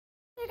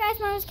guys,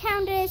 my name is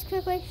Cam. Today's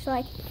quickly, just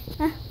like,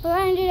 we're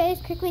going to do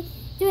today's quickly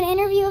do an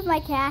interview of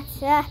my cat.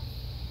 A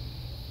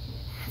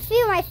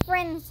few of my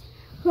friends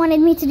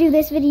wanted me to do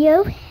this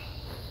video,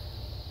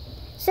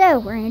 so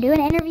we're going to do an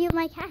interview of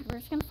my cat. We're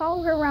just going to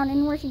follow her around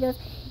anywhere she goes.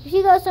 If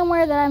she goes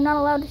somewhere that I'm not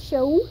allowed to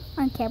show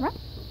on camera,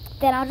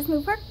 then I'll just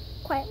move her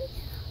quietly.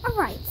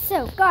 Alright,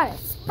 so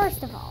Goddess,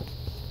 first of all,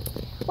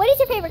 what is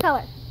your favorite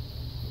color?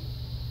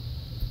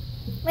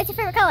 What's your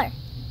favorite color?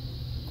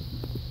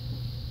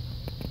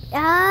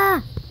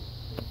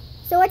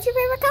 So what's your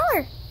favorite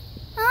color?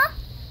 Huh?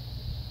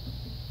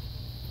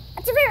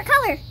 What's your favorite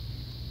color?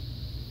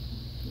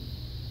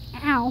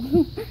 Ow.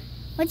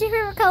 What's your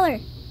favorite color?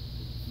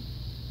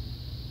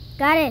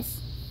 Goddess.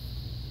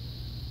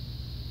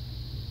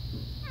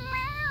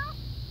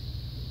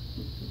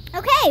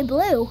 Okay,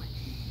 blue.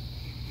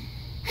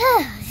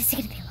 This is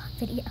gonna be a long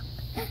video.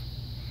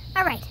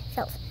 Alright,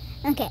 filled.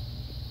 Okay.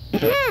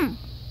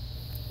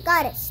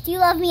 Goddess, do you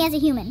love me as a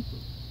human?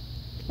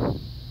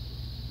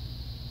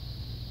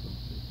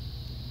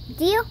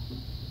 Do you?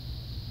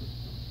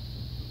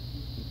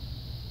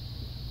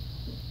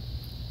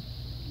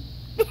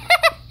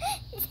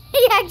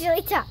 He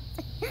actually talked.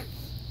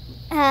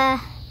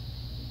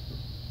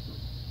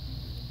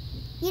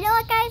 You know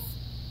what, guys?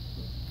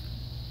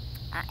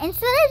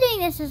 Instead of doing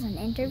this as an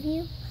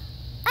interview,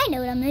 I know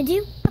what I'm gonna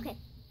do. Okay,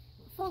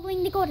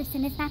 following the goddess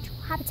in its natural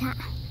habitat.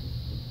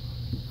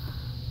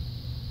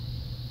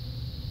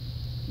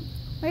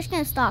 We're just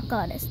gonna stalk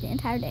Goddess the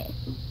entire day.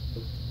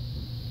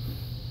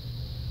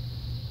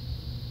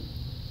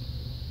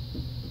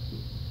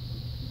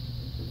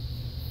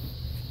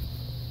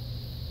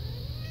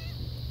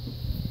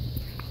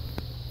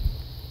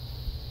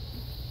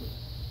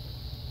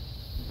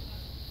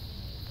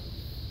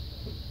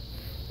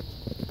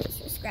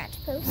 Scratch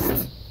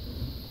post.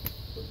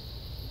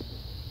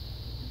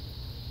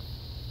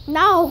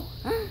 No,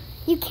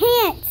 you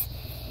can't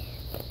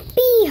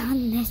be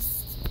on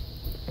this.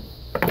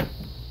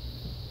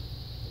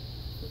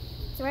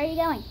 So where are you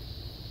going?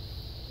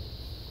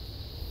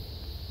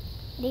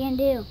 What are you gonna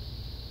do?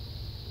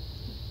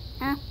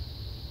 Huh?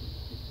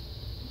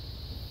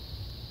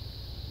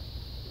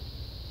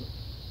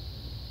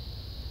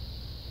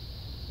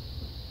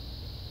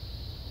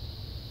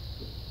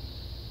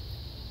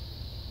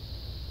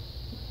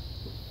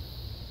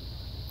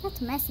 That's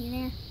messy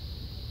there.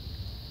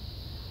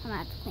 I'm gonna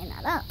have to clean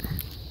that up.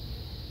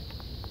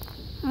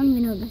 I don't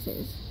even know what this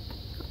is.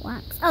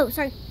 Wax. Oh,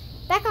 sorry.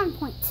 Back on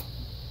point.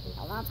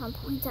 Oh, that's on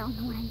point. I don't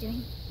know what I'm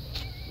doing.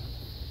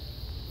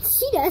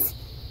 She does.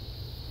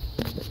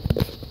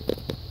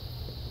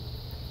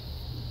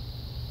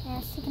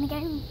 Where's she gonna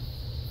go?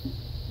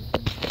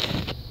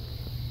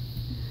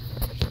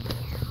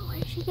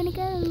 Where's she gonna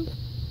go?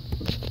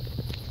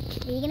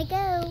 Where are you gonna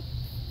go?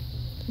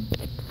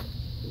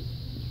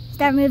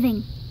 Start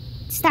moving.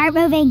 Start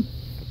moving.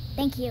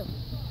 Thank you.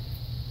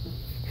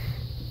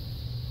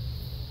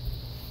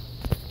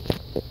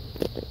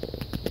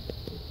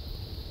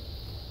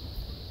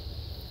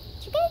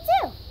 What you gonna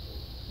do?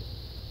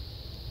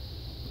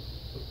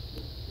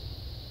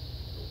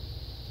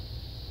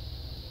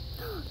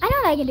 I know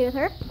what I can do with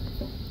her.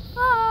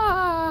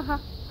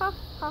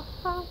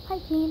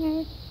 Pipe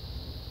cleaner.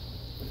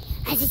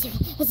 Is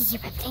this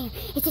your pipe cleaner?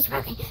 Is this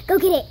broken? Go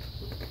get it.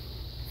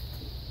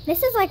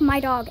 This is like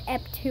my dog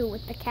Ep 2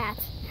 with the cat.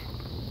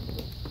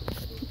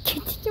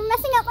 You're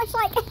messing up my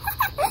slide.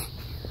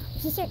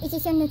 Is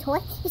this your new toy?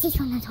 Is this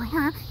your new toy,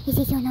 huh? Is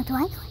this your new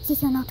toy? Is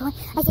this your new toy?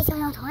 Is this your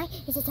new toy?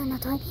 Is this your new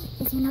toy?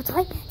 Is this your new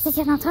toy? Is this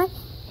your new toy? You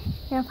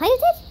wanna play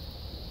with it?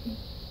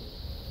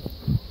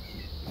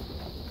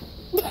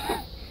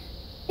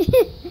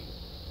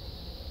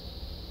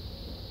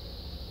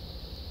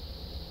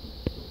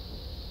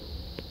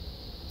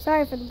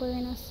 Sorry for the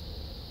blurriness.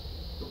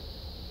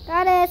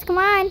 Goddess, come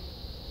on.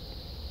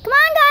 Come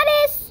on,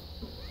 Goddess!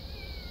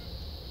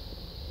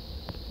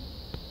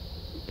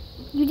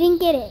 You didn't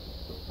get it.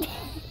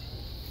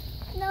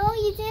 No,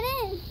 you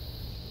didn't.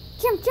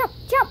 Jump, jump,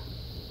 jump.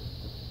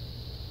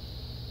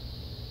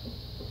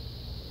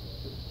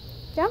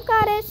 Jump,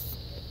 Goddess.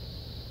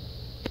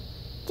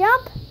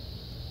 Jump.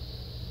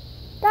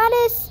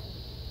 Goddess.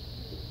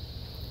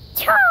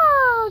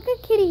 Chow!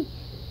 Good kitty.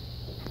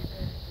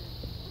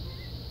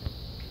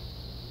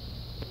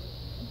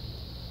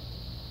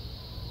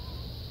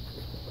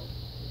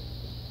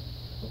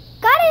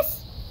 Goddess!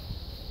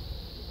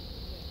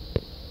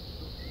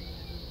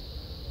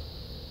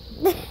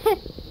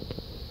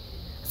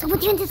 So what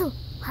do you want to do?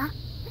 Huh?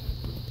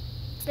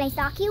 Should I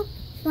stalk you?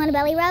 You want a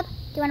belly rub? Do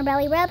you want a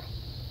belly rub?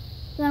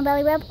 You want a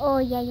belly rub? Oh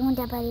yeah, you want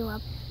that belly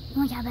rub. You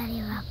want that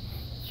belly rub.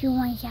 You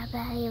want that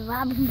belly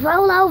rub.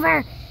 Roll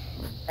over!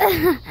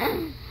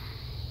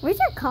 Where's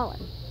your collar?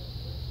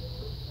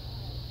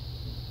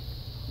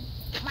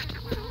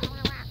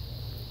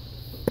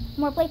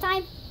 More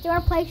playtime? Do you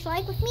want to play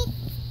Shrike with me?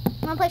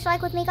 You want to play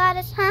Shrike with me,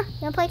 Goddess? Huh?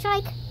 You want to play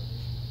Shrike?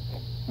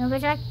 You want to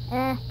play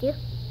Shrike? Do you?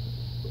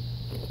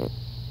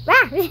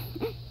 Rah! Do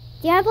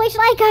you want to play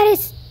Shrike,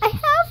 Goddess? I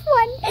have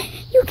one.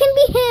 You can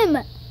be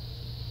him.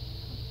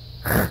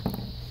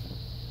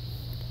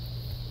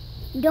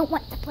 You don't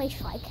want to play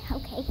Shrike,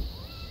 okay?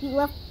 You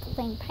love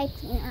playing pipe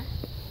cleaner.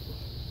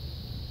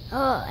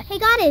 Hey,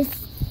 Goddess.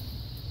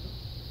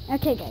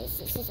 Okay, guys,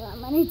 this is what I'm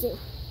going to do.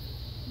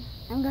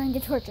 I'm going to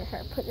torture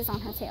her, put this on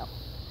her tail.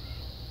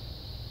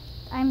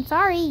 I'm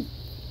sorry.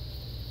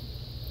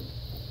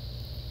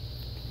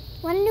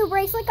 Want a new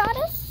bracelet,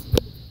 Goddess?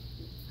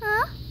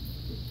 Huh?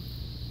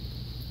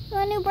 You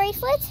want a new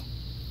bracelet?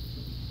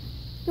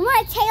 You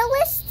want a tail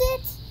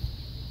listed?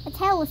 A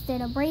tail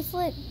listed, a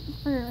bracelet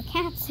for a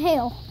cat's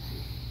tail.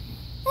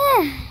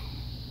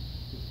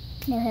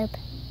 No hope.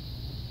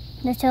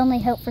 There's only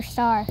hope for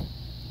Star.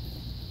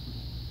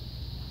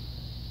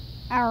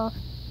 Are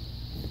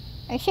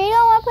you sure you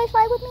don't want to play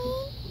Shrike with me?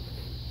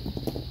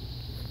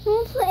 You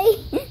want to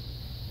play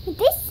with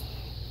this?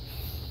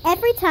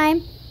 Every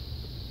time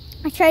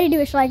I try to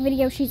do a Shrike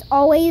video, she's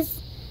always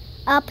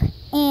up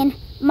in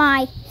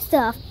my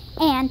stuff.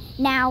 And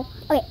now,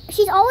 okay,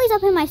 she's always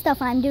up in my stuff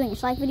when I'm doing a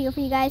Shrike video for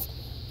you guys.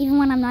 Even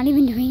when I'm not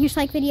even doing a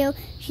Shrike video,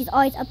 she's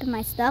always up in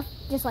my stuff.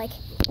 Just like,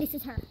 this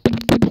is her. To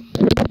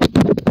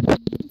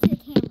the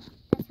camera.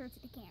 That's her to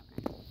the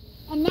camera.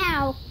 And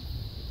now,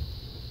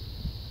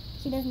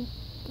 she doesn't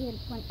even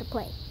want to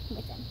play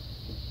with him.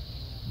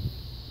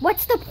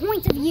 What's the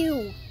point of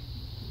you?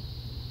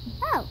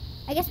 Oh,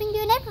 I guess we can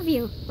do an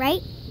interview,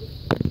 right?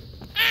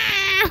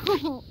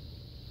 Ow!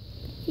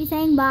 She's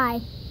saying bye.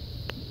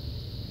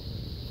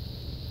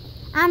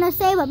 I don't know what to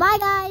say, but bye,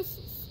 guys.